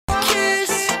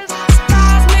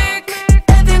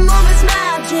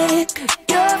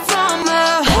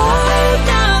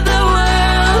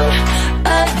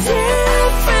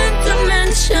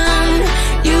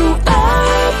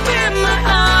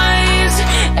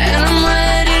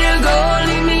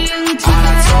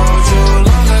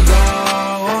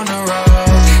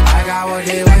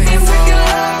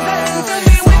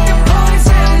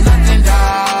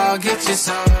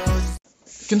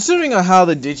considering how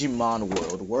the Digimon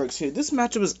world works here, this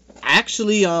matchup is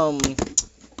actually,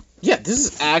 yeah, this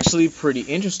is actually pretty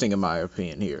interesting in my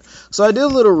opinion here. So I did a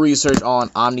little research on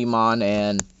Omnimon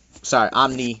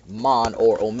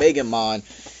or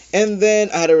Omegamon, and then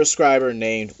I had a subscriber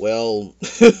named, well,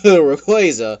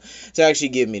 Rayquaza, to actually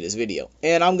give me this video.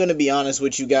 And I'm going to be honest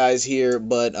with you guys here,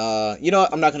 but, you know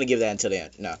what? I'm not going to give that until the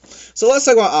end. No. So let's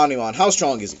talk about Omnimon. How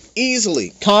strong is he?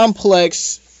 Easily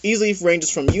complex, easily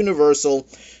ranges from universal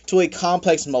to a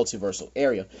complex multiversal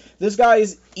area. This guy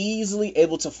is easily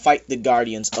able to fight the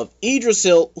Guardians of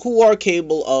Yggdrasil, who are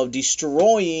capable of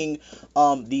destroying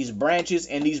these branches,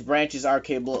 and these branches are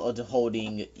capable of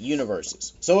holding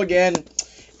universes. So again,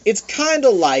 it's kind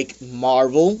of like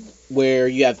Marvel, where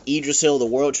you have Yggdrasil, the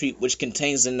World Tree, which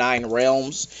contains the 9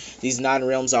 realms. These 9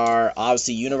 realms are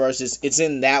obviously universes. It's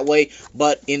in that way,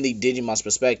 but in the Digimon's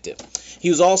perspective. He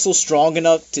was also strong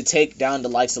enough to take down the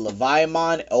likes of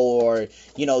Leviathan, or,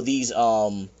 you know, these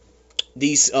kind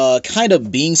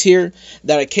of beings here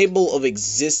that are capable of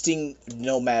existing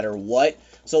no matter what.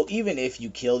 So even if you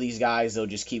kill these guys, they'll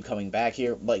just keep coming back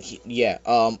here. But yeah,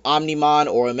 Omnimon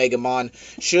or Omegamon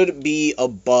should be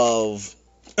above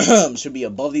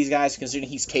these guys, considering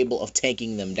he's capable of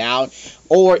taking them down,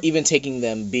 or even taking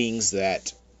them beings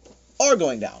that are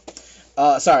going down.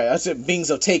 Sorry, I said beings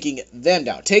of taking them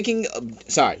down.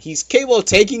 He's capable of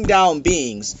taking down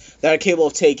beings that are capable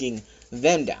of taking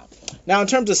them down. Now, in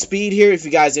terms of speed here, if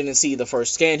you guys didn't see the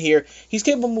first scan here, he's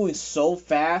capable of moving so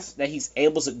fast that he's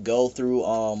able to go through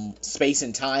space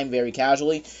and time very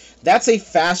casually. That's a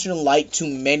faster than light to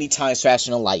many times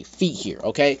faster than light feat here,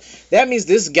 okay? That means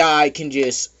this guy can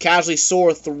just casually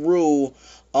soar through,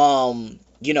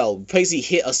 you know, basically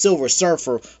hit a Silver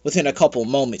Surfer within a couple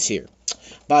moments here.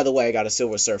 By the way, I got a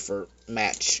Silver Surfer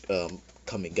match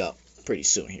coming up pretty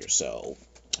soon here, so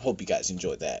hope you guys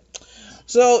enjoyed that.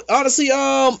 So, honestly,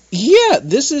 yeah,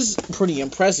 this is pretty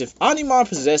impressive. Omnimon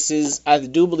possesses, I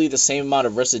do believe, the same amount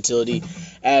of versatility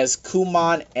as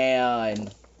Kumon and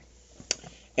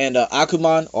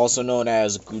Akumon, also known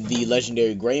as the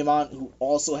legendary Greymon, who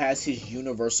also has his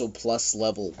Universal Plus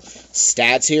level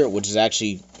stats here, which is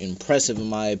actually impressive in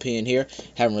my opinion here.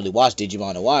 Haven't really watched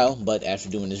Digimon in a while, but after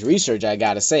doing this research, I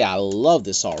gotta say, I love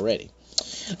this already.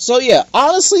 So, yeah,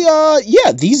 honestly,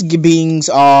 yeah, these beings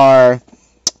are...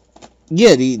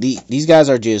 yeah, these guys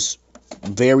are just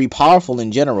very powerful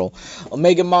in general.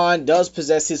 Omegamon does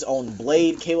possess his own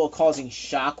blade, capable of causing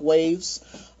shock waves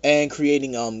and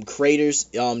creating craters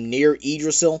near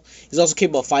Yggdrasil. He's also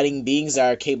capable of fighting beings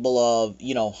that are capable of,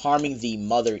 you know, harming the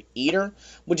Mother Eater,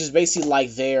 which is basically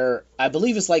like their, I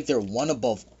believe it's like their one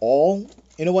above all,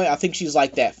 in a way. I think she's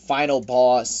like that final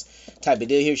boss type of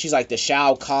deal here. She's like the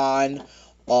Shao Kahn,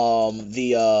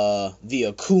 the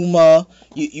Akuma,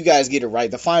 you guys get it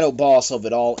right, the final boss of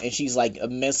it all, and she's like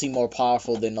immensely more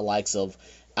powerful than the likes of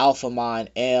Alphamon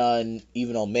and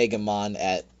even Omegamon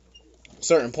at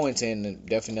certain points, and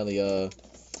definitely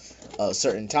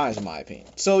certain times in my opinion.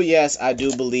 So yes, I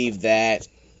do believe that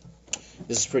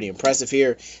this is pretty impressive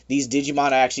here. These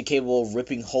Digimon are actually capable of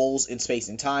ripping holes in space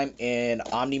and time, and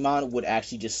Omnimon would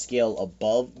actually just scale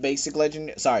above basic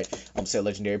legendary, sorry, I'm saying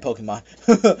legendary Pokemon,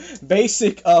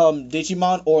 basic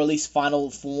Digimon, or at least final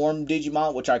form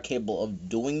Digimon, which are capable of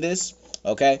doing this.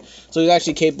 Okay, so he's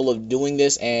actually capable of doing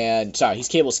this, and sorry, he's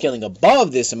capable of scaling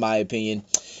above this in my opinion.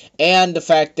 And the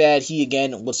fact that he,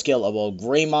 again, would scale above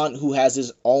Greymon, who has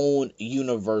his own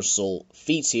universal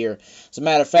feats here. As a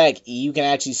matter of fact, you can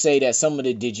actually say that some of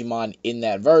the Digimon in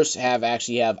that verse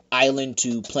actually have island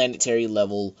to planetary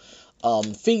level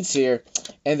feats here.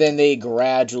 And then they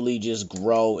gradually just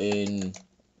grow in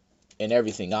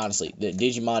everything, honestly. The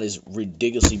Digimon is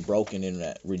ridiculously broken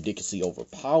and ridiculously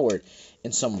overpowered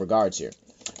in some regards here.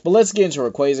 But let's get into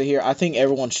Rayquaza here. I think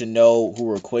everyone should know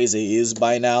who Rayquaza is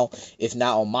by now. If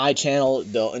not on my channel,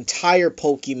 the entire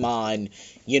Pokemon,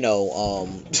 you know,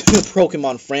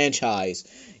 Pokemon franchise,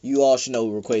 you all should know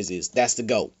who Rayquaza is. That's the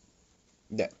GOAT.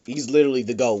 He's literally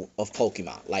the GOAT of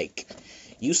Pokemon. Like,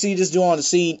 you see this dude on the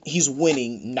scene, he's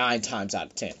winning 9 times out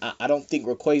of 10. I don't think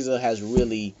Rayquaza has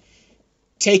really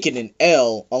taken an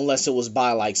L unless it was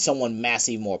by, like, someone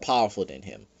massively more powerful than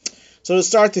him. So to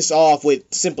start this off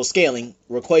with simple scaling,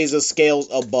 Rayquaza scales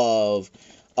above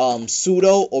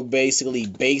pseudo, or basically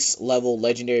base level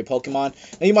legendary Pokemon.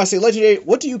 Now you might say, legendary,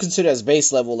 what do you consider as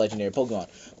base level legendary Pokemon?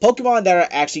 Pokemon that are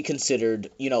actually considered,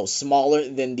 you know, smaller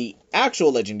than the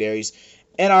actual legendaries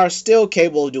and are still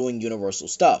capable of doing universal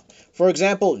stuff. For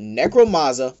example,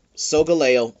 Necromazza,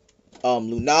 Solgaleo,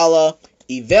 Lunala,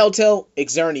 Yveltal,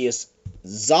 Xerneas,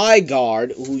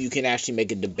 Zygarde, who you can actually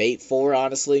make a debate for,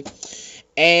 honestly.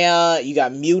 And you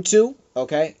got Mewtwo,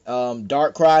 okay,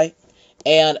 Darkrai,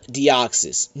 and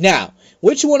Deoxys. Now,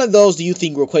 which one of those do you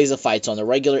think Rayquaza fights on the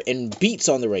regular and beats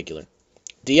on the regular?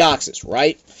 Deoxys,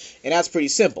 right? And that's pretty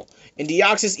simple. And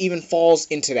Deoxys even falls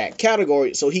into that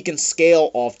category, so he can scale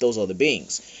off those other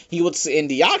beings. He would say, and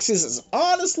Deoxys is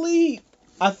honestly,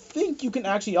 I think you can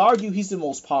actually argue he's the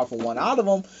most powerful one out of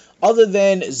them, other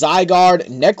than Zygarde,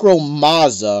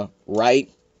 Necromazza, right?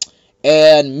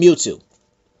 And Mewtwo.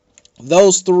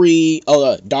 Those three,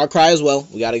 Darkrai as well.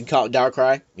 We gotta count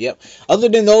Darkrai. Yep. Other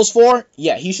than those four,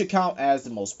 yeah, he should count as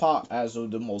the most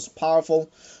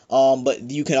powerful. But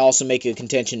you can also make a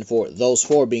contention for those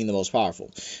four being the most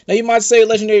powerful. Now you might say,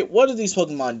 Legendary, what have these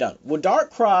Pokemon done? Well,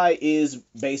 Darkrai is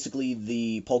basically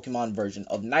the Pokemon version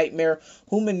of Nightmare,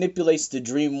 who manipulates the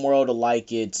dream world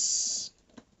like it's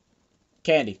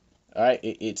candy. All right,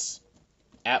 it's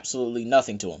absolutely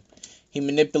nothing to him. He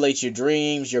manipulates your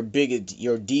dreams, your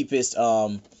deepest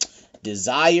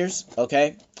desires,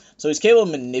 okay? So he's capable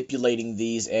of manipulating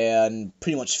these and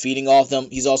pretty much feeding off them.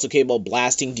 He's also capable of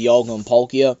blasting Dialga and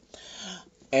Palkia.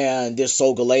 And there's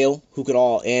Solgaleo,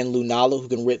 and Lunala, who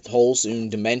can rip holes in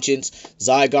dimensions.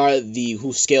 Zygarde,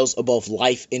 who scales above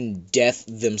life and death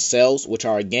themselves, which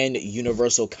are, again,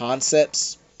 universal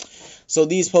concepts. So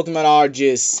these Pokemon are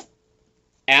just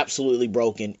absolutely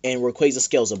broken, and Rayquaza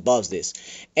scales above this.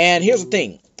 And here's the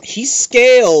thing, he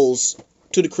scales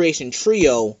to the creation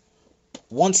trio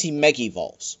once he Mega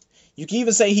Evolves. You can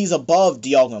even say he's above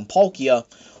Dialga and Palkia,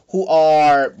 who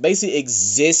are basically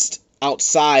exist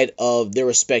outside of their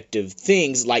respective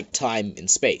things like time and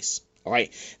space.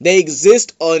 Alright, they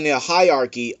exist on a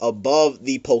hierarchy above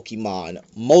the Pokemon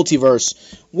multiverse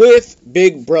with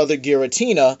Big Brother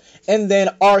Giratina and then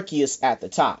Arceus at the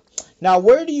top. Now,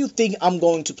 where do you think I'm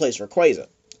going to place Rayquaza?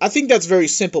 I think that's very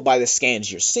simple by the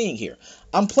scans you're seeing here.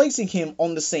 I'm placing him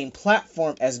on the same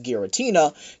platform as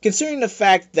Giratina, considering the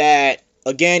fact that,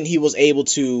 again, he was able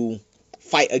to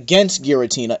fight against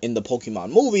Giratina in the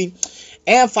Pokemon movie,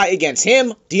 and fight against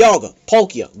him, Dialga,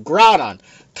 Palkia, Groudon,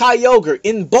 Kyogre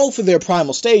in both of their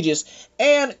primal stages,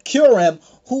 and Kyurem,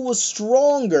 who was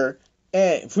stronger,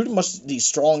 and pretty much the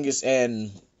strongest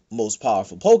and most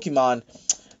powerful Pokemon,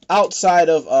 outside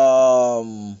of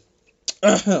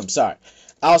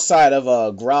outside of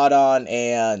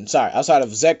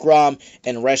Zekrom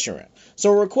and Reshiram.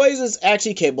 So Rayquaza is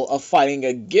actually capable of fighting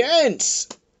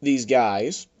against these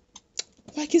guys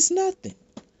like it's nothing.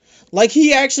 Like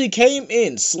he actually came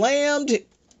in, slammed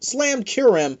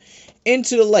Kyurem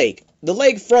into the lake. The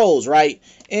lake froze, right?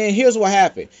 And here's what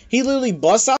happened. He literally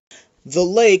busts out the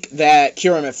lake that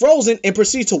Kyurem had frozen and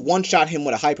proceeds to one-shot him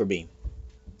with a Hyper Beam.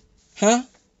 Huh?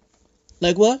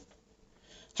 Like what?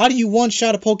 How do you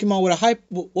one-shot a Pokemon with a hype?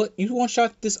 What? You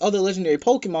one-shot this other legendary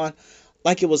Pokemon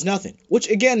like it was nothing. Which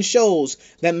again shows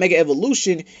that Mega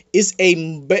Evolution is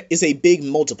a big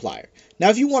multiplier. Now,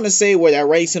 if you want to say where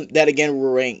that again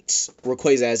ranks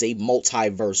Rayquaza as a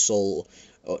multiversal,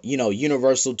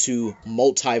 universal to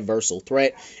multiversal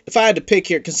threat. If I had to pick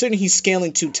here, considering he's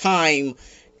scaling to time,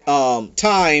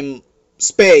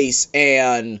 space,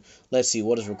 and let's see,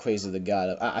 what is Rayquaza the god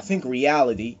of? I think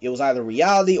reality. It was either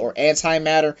reality or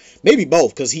antimatter. Maybe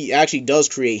both, because he actually does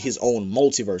create his own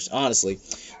multiverse, honestly.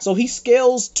 So he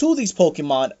scales to these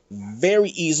Pokemon very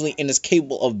easily and is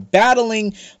capable of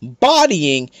battling,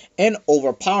 bodying, and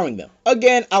overpowering them.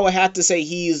 Again, I would have to say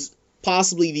he's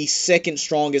possibly the second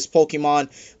strongest Pokemon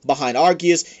behind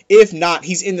Arceus. If not,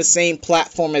 he's in the same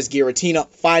platform as Giratina,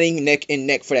 fighting neck and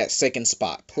neck for that second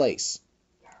spot place.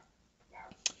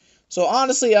 So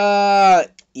honestly, yeah,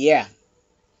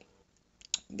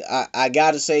 I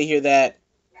gotta say here that,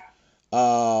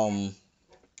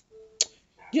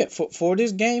 yeah, for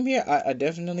this game here, I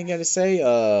definitely gotta say,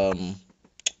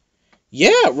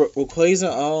 yeah,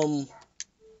 Rayquaza,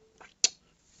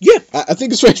 yeah, I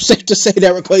think it's very safe to say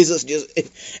that Rayquaza is just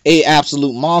a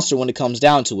absolute monster when it comes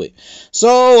down to it.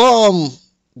 So,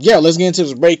 yeah, let's get into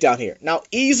this breakdown here. Now,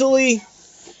 easily,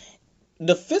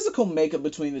 the physical makeup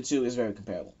between the two is very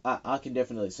comparable. I can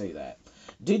definitely say that.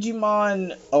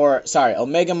 Omegamon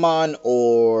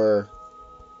or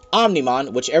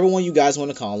Omnimon, whichever one you guys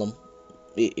want to call them,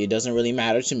 it doesn't really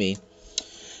matter to me.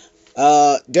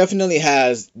 Definitely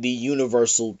has the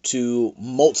universal to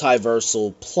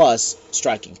multiversal plus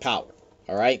striking power.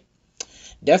 Alright?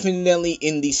 Definitely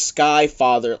in the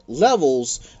Skyfather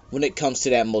levels when it comes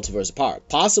to that multiversal power.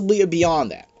 Possibly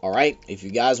beyond that. Alright? If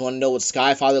you guys want to know what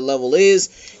Skyfather level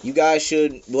is, you guys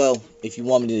should, well, if you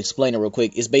want me to explain it real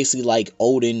quick, it's basically like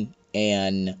Odin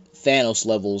and Thanos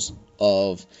levels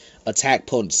of attack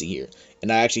potency here.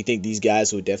 And I actually think these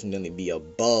guys would definitely be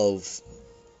above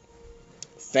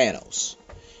Thanos.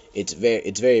 It's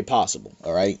very possible.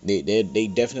 Alright? They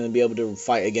definitely be able to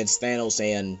fight against Thanos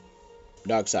and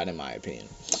Dark side, in my opinion.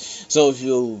 So if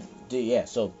you, yeah,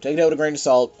 so take that with a grain of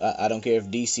salt. I don't care if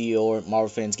DC or Marvel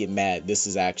fans get mad. This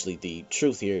is actually the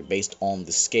truth here, based on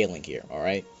the scaling here. All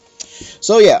right.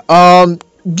 So yeah,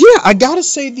 yeah, I gotta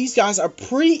say these guys are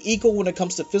pretty equal when it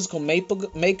comes to physical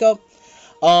makeup.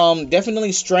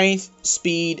 Definitely strength,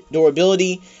 speed,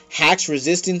 durability, hacks,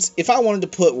 resistance. If I wanted to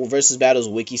put Versus Battles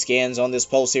wiki scans on this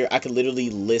post here, I could literally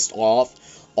list off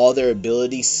all their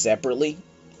abilities separately.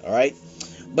 All right.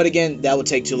 But again, that would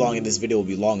take too long, and this video would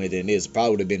be longer than it is. It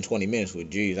probably would have been 20 minutes, but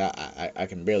geez, I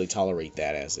can barely tolerate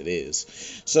that as it is.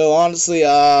 So honestly,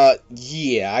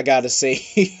 yeah, I gotta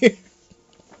say,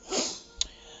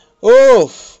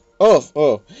 oh.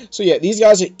 So yeah, these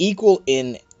guys are equal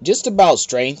in just about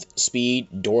strength, speed,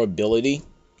 durability.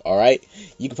 All right,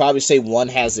 you could probably say one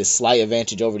has a slight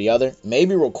advantage over the other.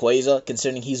 Maybe Rayquaza,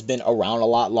 considering he's been around a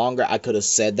lot longer, I could have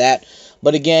said that.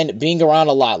 But again, being around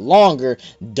a lot longer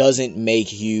doesn't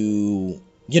make you,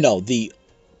 you know,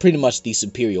 pretty much the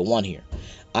superior one here.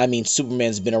 I mean,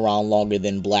 Superman's been around longer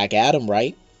than Black Adam,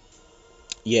 right?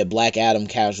 Yeah, Black Adam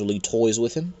casually toys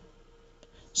with him.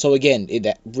 So again,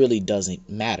 that really doesn't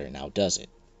matter now, does it?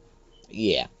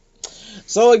 Yeah.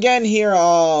 So again here,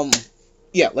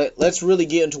 yeah, let's really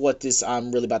get into what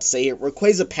I'm really about to say here.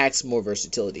 Rayquaza packs more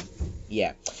versatility.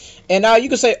 Yeah. And now you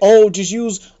can say, oh, just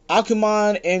use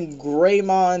Omnimon and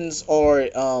Greymons, or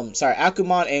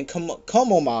Omnimon and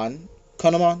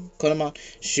Komomon.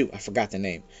 Shoot, I forgot the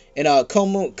name. And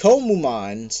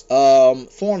Komumon's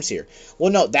forms here.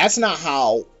 Well, no, that's not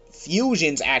how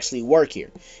fusions actually work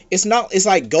here. It's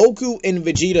like Goku and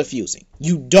Vegeta fusing.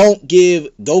 You don't give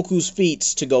Goku's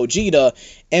feats to Gogeta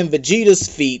and Vegeta's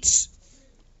feats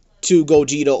to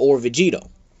Gogeta or Vegeta.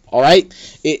 Alright?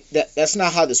 That's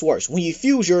not how this works. When you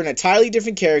fuse, you're an entirely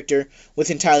different character with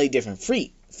entirely different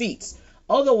feats.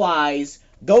 Otherwise,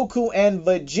 Goku and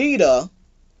Vegeta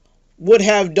would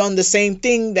have done the same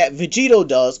thing that Vegeta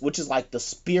does, which is like the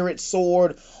Spirit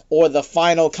Sword or the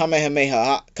final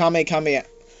Kamehameha.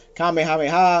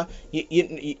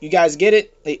 You guys get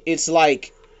it? It's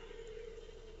like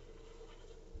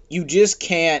you just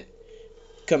can't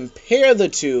compare the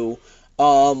two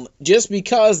just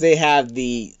because they have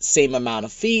the same amount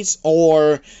of feats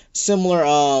or similar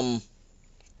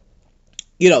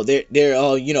you know,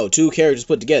 they're you know, two characters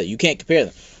put together. You can't compare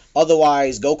them.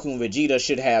 Otherwise, Goku and Vegeta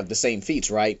should have the same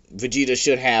feats, right? Vegeta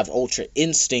should have Ultra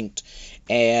Instinct,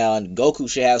 and Goku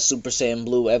should have Super Saiyan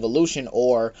Blue Evolution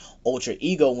or Ultra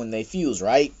Ego when they fuse,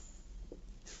 right?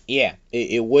 Yeah,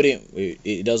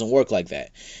 it doesn't work like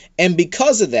that. And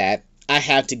because of that, I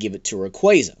have to give it to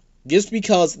Rayquaza. Just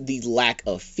because the lack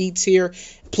of feats here,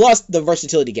 plus the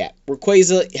versatility gap.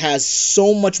 Rayquaza has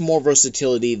so much more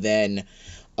versatility than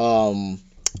Omnimon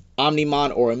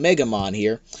or Omegamon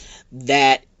here,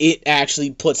 that it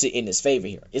actually puts it in his favor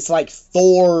here. It's like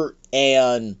Thor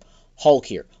and Hulk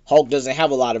here. Hulk doesn't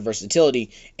have a lot of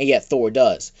versatility, and yet Thor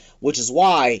does. Which is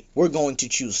why we're going to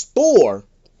choose Thor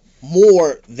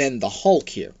more than the Hulk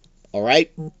here.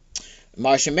 Alright?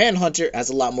 Martian Manhunter has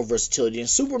a lot more versatility than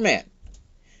Superman.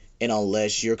 And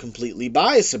unless you're completely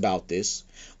biased about this,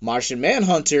 Martian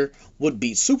Manhunter would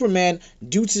beat Superman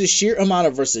due to the sheer amount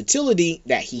of versatility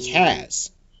that he has.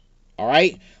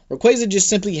 Alright? Rayquaza just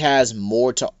simply has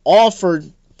more to offer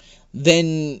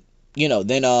than, you know,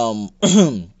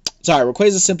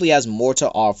 Rayquaza simply has more to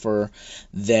offer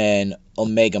than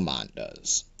Omegamon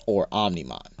does, or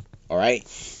Omnimon. Alright?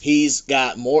 He's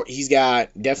got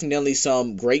definitely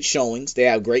some great showings. They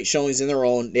have great showings in their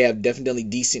own. They have definitely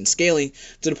decent scaling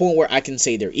to the point where I can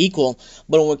say they're equal.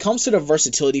 But when it comes to the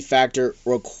versatility factor,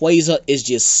 Rayquaza is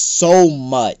just so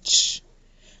much.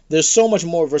 There's so much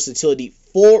more versatility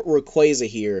for Rayquaza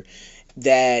here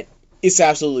that it's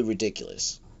absolutely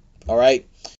ridiculous. Alright?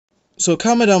 So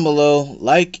comment down below,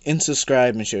 like and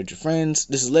subscribe, and share with your friends.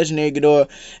 This is Legendary Ghidorah,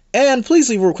 and please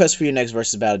leave a request for your next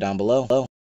versus battle down below.